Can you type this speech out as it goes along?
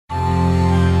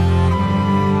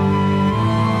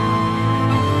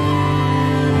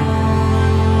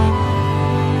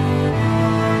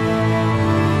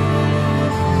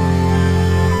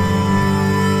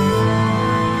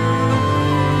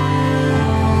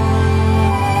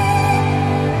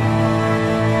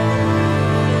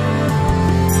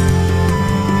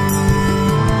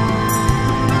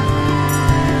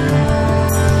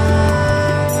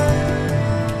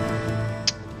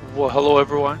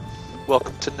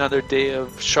to another day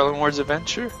of Charlotte Ward's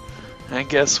adventure. And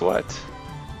guess what?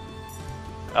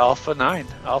 Alpha 9.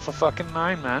 Alpha fucking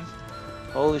 9, man.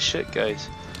 Holy shit, guys.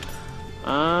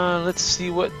 Let's see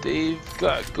what they've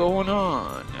got going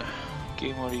on.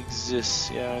 Game mode exists.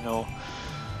 Yeah, I know.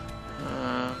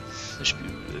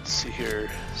 Let's see here.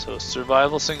 So,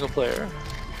 survival single player.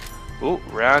 Oh,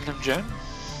 random gen.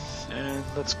 And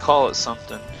let's call it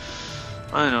something.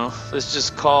 I don't know. Let's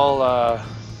just call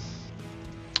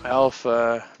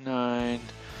Alpha 9.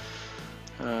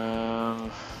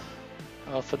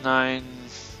 Alpha 9.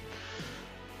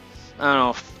 I don't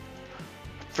know.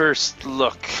 First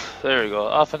look. There we go.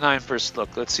 Alpha 9 first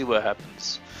look. Let's see what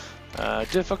happens.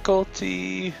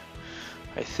 Difficulty.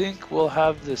 I think we'll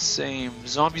have the same.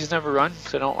 Zombies never run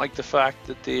because I don't like the fact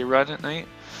that they run at night.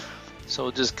 So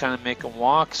we'll just kind of make them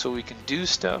walk so we can do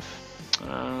stuff.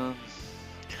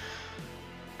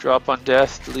 Drop on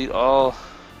death. Delete all.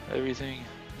 Everything.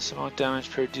 This amount of damage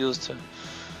per deals to.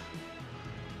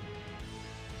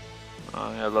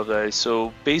 Oh, yeah, I love that.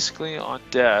 So basically on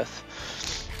death,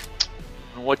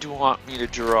 what do you want me to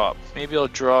drop? Maybe I'll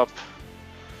drop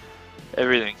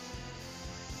everything.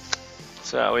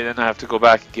 So that way then I have to go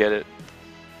back and get it.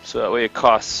 So that way it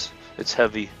costs, it's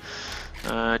heavy.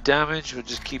 Damage, we'll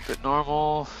just keep it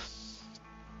normal.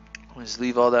 We'll just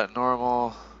leave all that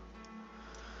normal.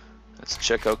 Let's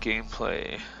check out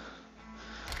gameplay.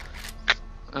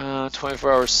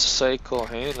 24-hour cycle,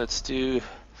 hey, let's do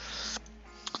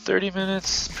 30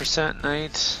 minutes, percent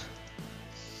night.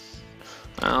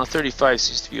 35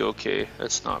 seems to be okay,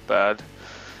 that's not bad.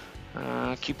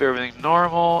 Keep everything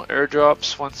normal.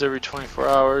 Airdrops once every 24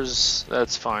 hours.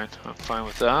 That's fine. I'm fine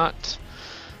with that.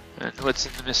 And what's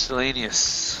in the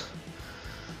miscellaneous?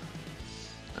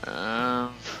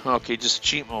 Okay, just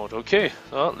cheat mode. Okay.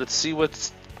 Well, let's see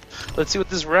what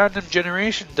this random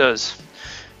generation does.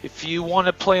 If you want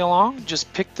to play along,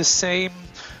 just pick the same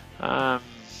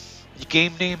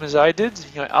game name as I did.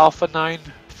 You know, Alpha 9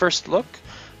 first look,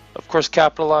 of course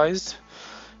capitalized.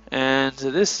 And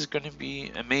this is going to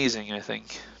be amazing, I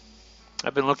think.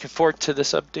 I've been looking forward to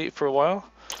this update for a while.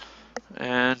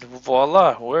 And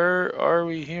voila, where are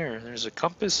we here? There's a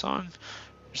compass on.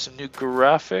 There's some new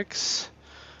graphics.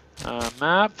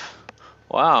 Map.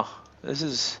 Wow, this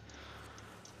is...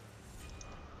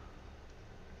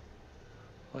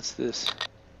 What's this?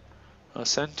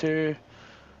 Center.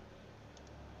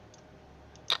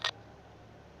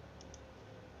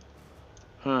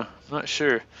 Huh, I'm not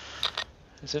sure.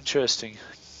 It's interesting.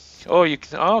 Oh, you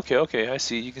can. Oh, okay. I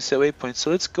see. You can set waypoints.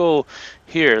 So let's go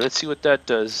here. Let's see what that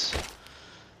does.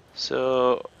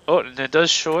 So, oh, and it does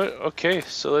show it. Okay,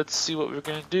 so let's see what we're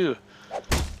gonna do.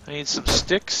 I need some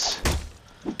sticks,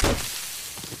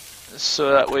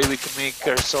 so that way we can make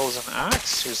ourselves an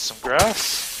axe. Here's some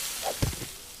grass.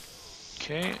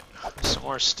 Okay, some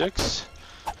more sticks.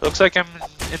 Looks like I'm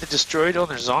in the destroyed. Oh,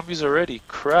 there's zombies already.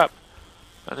 Crap.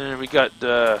 And then we got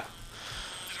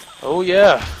oh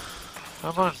yeah,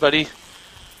 come on buddy.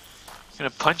 I'm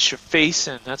gonna punch your face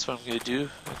in, that's what I'm gonna do.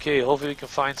 Okay, hopefully we can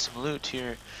find some loot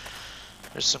here.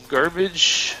 There's some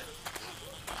garbage.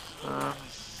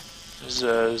 There's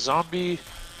a zombie.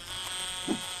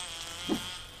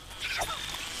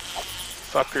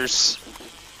 Fuckers.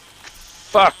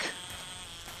 Fuck!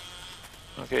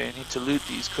 Okay, I need to loot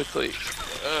these quickly.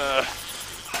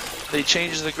 They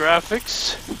changed the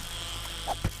graphics.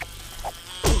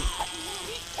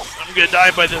 I'm gonna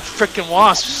die by the frickin'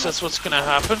 wasps, that's what's gonna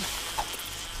happen.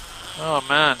 Oh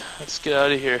man, let's get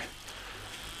out of here.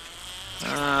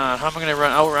 How am I gonna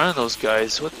outrun those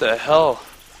guys? What the hell?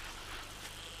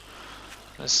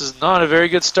 This is not a very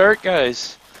good start,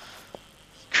 guys.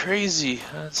 Crazy.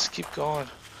 Let's keep going.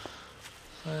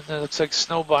 And that looks like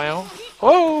snow biome.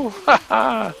 Whoa!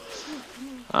 Haha!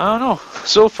 I don't know.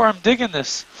 So far I'm digging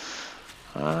this.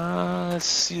 Let's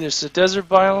see, there's a desert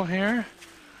biome here.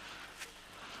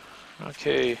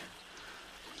 Okay,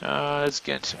 let's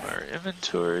get into our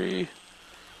inventory.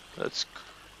 Let's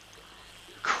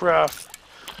craft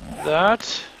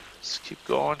that. Let's keep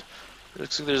going.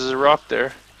 Looks like there's a rock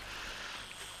there.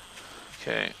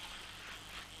 Okay.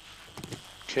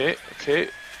 Okay.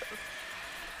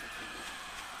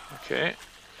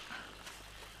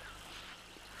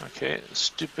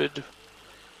 Stupid.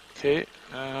 Okay.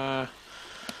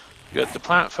 We got the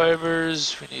plant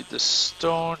fibers. We need the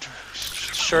stone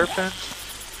sharpened.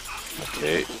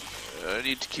 Okay. I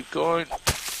need to keep going.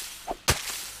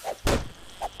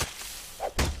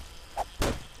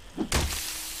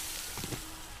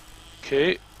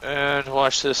 Okay, and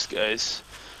watch this, guys.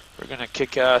 We're gonna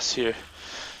kick ass here.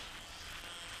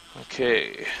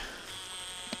 Okay.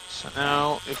 So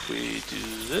now, if we do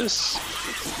this,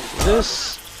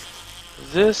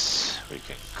 this. We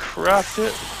can craft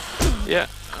it. Yeah,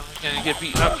 I'm gonna get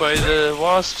beaten up by the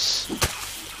wasps.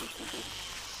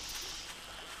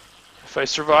 If I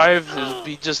survive, it'll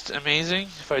be just amazing.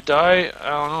 If I die, I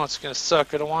don't know, it's gonna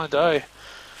suck. I don't wanna die.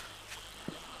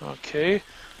 Okay,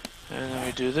 and then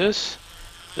we do this.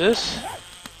 This?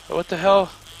 What the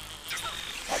hell?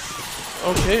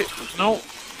 Okay, no.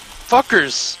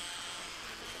 Fuckers!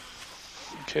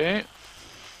 Okay.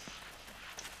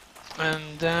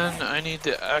 And then I need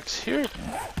the axe here.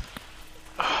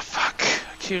 Oh, fuck.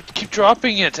 I keep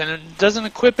dropping it and it doesn't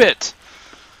equip it.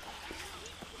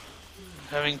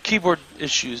 Having keyboard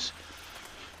issues.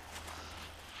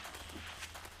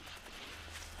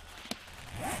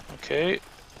 Okay,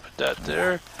 put that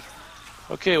there.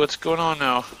 Okay, what's going on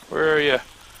now? Where are you?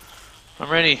 I'm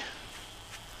ready.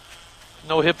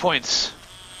 No hit points.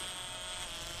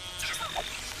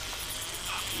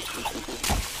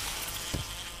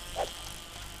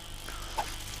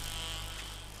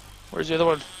 Where's the other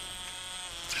one?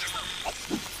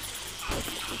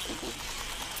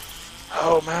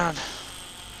 Oh man.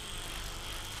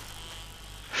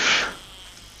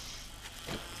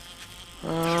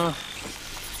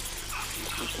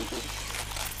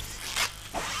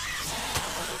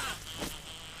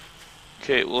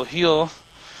 Okay, we'll heal.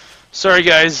 Sorry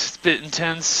guys, it's a bit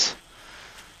intense.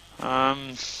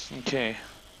 Okay.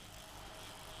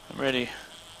 I'm ready.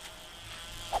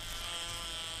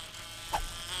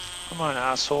 Come on,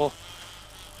 asshole.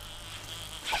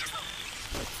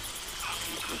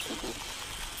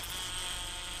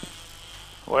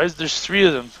 Why is there's 3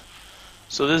 of them?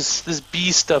 So this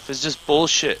bee stuff is just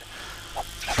bullshit.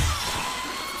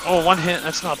 Oh, 1 hit,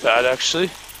 that's not bad actually.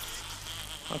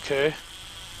 Okay.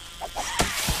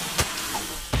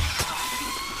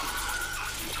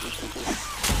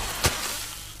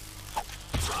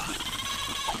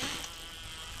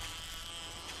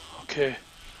 Okay.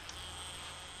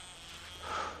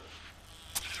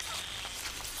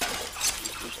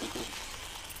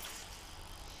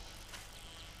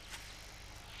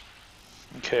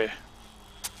 Okay.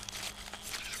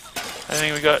 I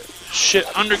think we got shit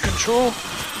under control.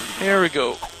 Here we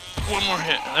go. 1 more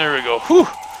hit. There we go. Whew.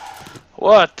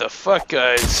 What the fuck,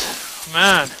 guys?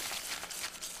 Man.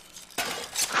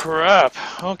 Crap.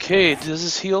 Okay, does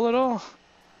this heal at all?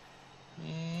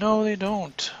 No, they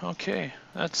don't. Okay,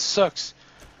 that sucks.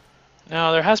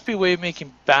 Now, there has to be a way of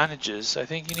making bandages. I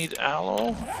think you need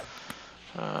aloe.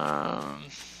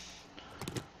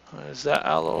 Is that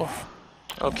aloe?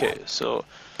 Okay, so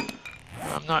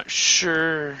I'm not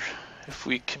sure if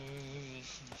we can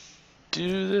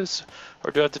do this,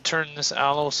 or do I have to turn this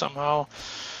aloe somehow?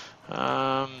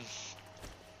 How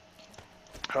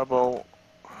about,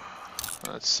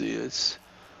 let's see, it's,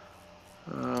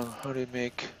 how do you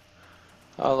make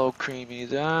aloe cream? You need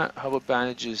that. How about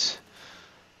bandages?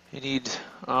 You need,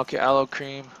 okay, aloe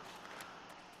cream.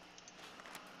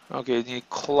 Okay, you need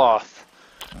cloth.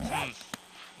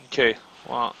 Okay,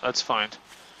 well, that's fine.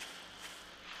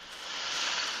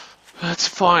 That's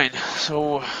fine.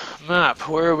 So, map,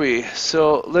 where are we?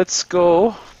 So, let's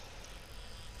go.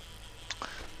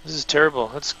 This is terrible.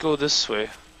 Let's go this way.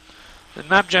 The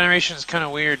map generation is kind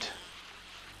of weird.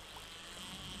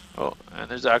 Oh, and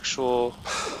there's actual...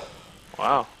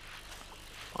 Wow.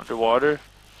 Underwater.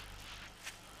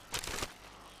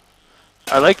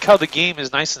 I like how the game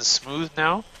is nice and smooth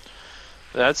now.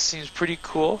 That seems pretty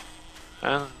cool.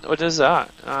 And what is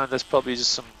that? That's probably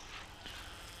just some...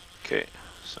 Okay,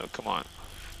 so come on.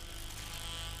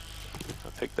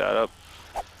 I'll pick that up.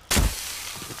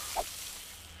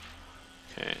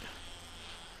 Okay.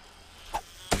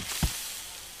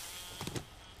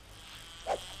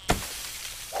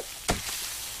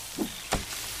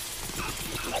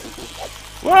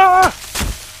 Wah!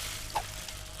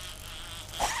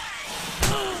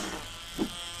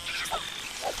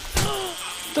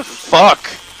 The fuck?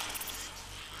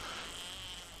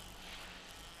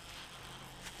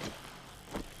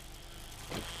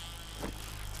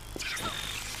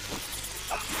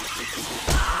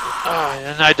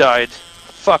 And I died.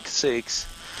 Fuck's sakes.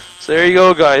 So there you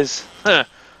go, guys.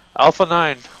 Alpha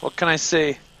 9. What can I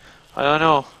say? I don't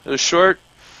know. It was short.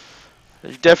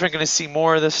 You're definitely going to see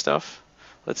more of this stuff.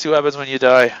 Let's see what happens when you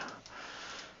die.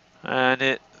 And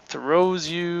it throws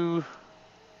you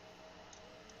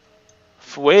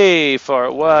way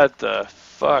far. What the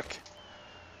fuck?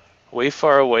 Way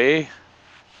far away.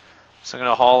 So I'm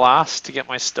going to haul ass to get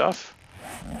my stuff.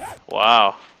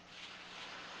 Wow.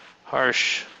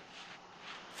 Harsh.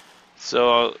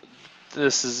 So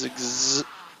this is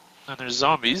and there's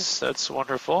zombies. That's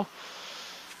wonderful.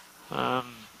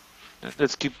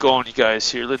 Let's keep going, you guys.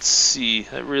 Here, let's see.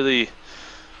 That really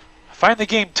find the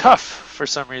game tough for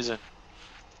some reason.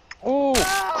 Oh,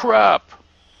 crap.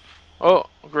 Oh,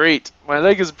 great. My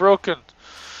leg is broken.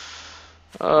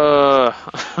 Oh,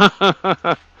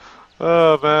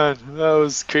 man. That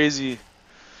was crazy.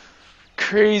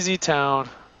 Crazy town.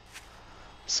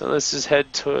 So let's just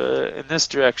head to in this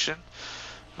direction.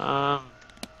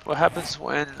 What happens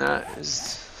when that is...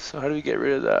 So how do we get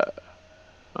rid of that?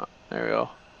 Oh, there we go.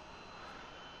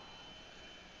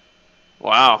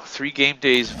 Wow, 3 game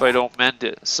days if I don't mend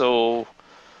it. So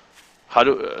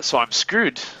so I'm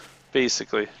screwed,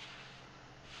 basically.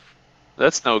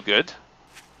 That's no good.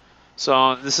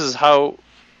 So this is how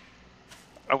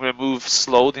I'm going to move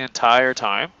slow the entire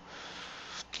time.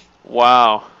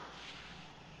 Wow.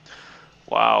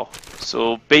 Wow.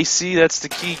 So base C, that's the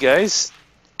key, guys.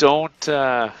 Don't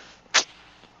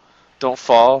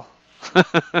fall.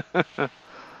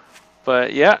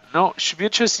 But yeah, no, it should be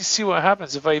interesting to see what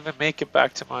happens if I even make it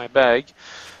back to my bag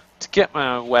to get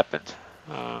my weapon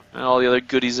and all the other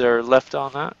goodies that are left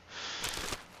on that.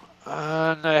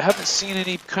 And I haven't seen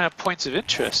any kind of points of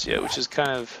interest yet, which is kind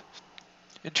of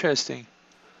interesting.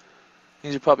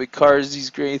 These are probably cars, these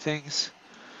gray things.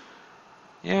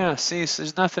 Yeah, see, so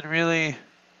there's nothing really.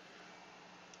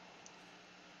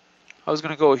 I was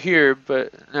going to go here,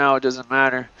 but now it doesn't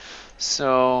matter.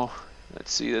 So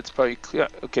let's see, that's probably clear.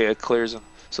 Okay, it clears them.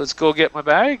 So let's go get my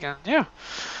bag, and yeah.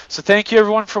 So thank you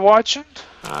everyone for watching,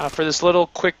 for this little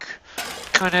quick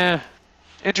kind of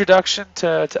introduction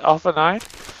to Alpha 9.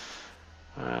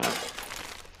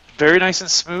 Very nice and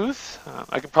smooth.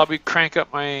 I can probably crank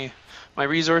up my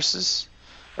resources,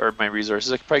 I can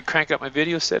probably crank up my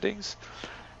video settings.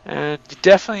 And you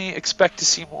definitely expect to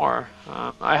see more.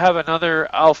 I have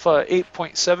another Alpha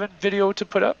 8.7 video to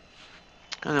put up.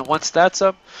 And then once that's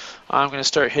up, I'm going to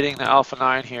start hitting the Alpha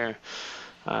 9 here.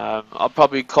 I'll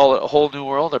probably call it a whole new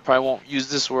world. I probably won't use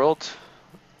this world.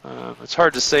 It's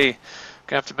hard to say. I'm going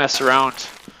to have to mess around.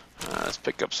 Let's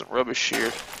pick up some rubbish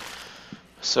here.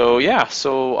 So yeah,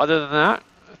 so other than that,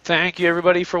 thank you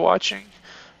everybody for watching.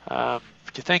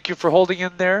 Thank you for holding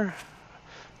in there.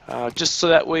 Just so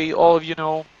that way all of you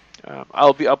know,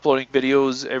 I'll be uploading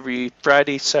videos every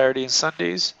Friday, Saturday, and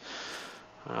Sundays.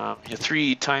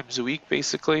 3 times a week,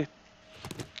 basically.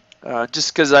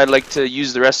 Just because I like to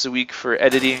use the rest of the week for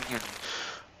editing and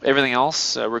everything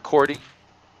else, recording.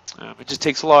 It just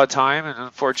takes a lot of time, and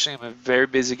unfortunately, I'm a very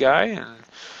busy guy,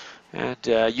 and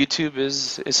YouTube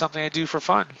is something I do for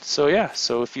fun. So yeah,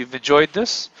 so if you've enjoyed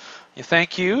this,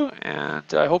 thank you, and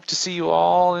I hope to see you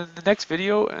all in the next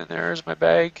video. And there's my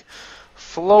bag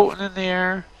floating in the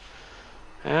air,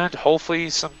 and hopefully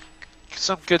some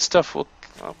good stuff will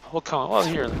come. Well,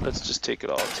 here, let's just take it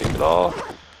all. Take it all.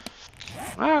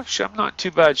 Actually, I'm not in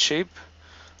too bad shape.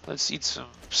 Let's eat some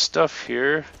stuff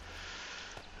here.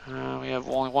 We have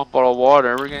only 1 bottle of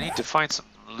water. We're gonna need to find some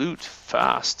loot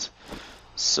fast.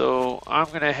 So I'm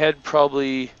gonna head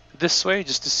probably this way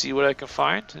just to see what I can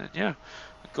find, and yeah,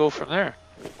 go from there.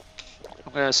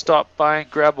 I'm gonna stop by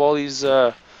and grab all these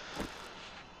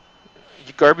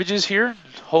garbages here,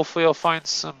 and hopefully I'll find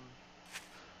some.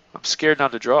 I'm scared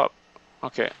not to drop.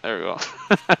 Okay, there we go.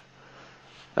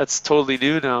 That's totally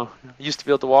new now. I used to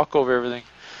be able to walk over everything.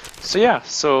 So yeah,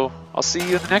 so I'll see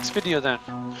you in the next video then.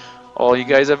 All you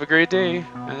guys have a great day,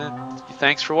 and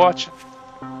thanks for watching.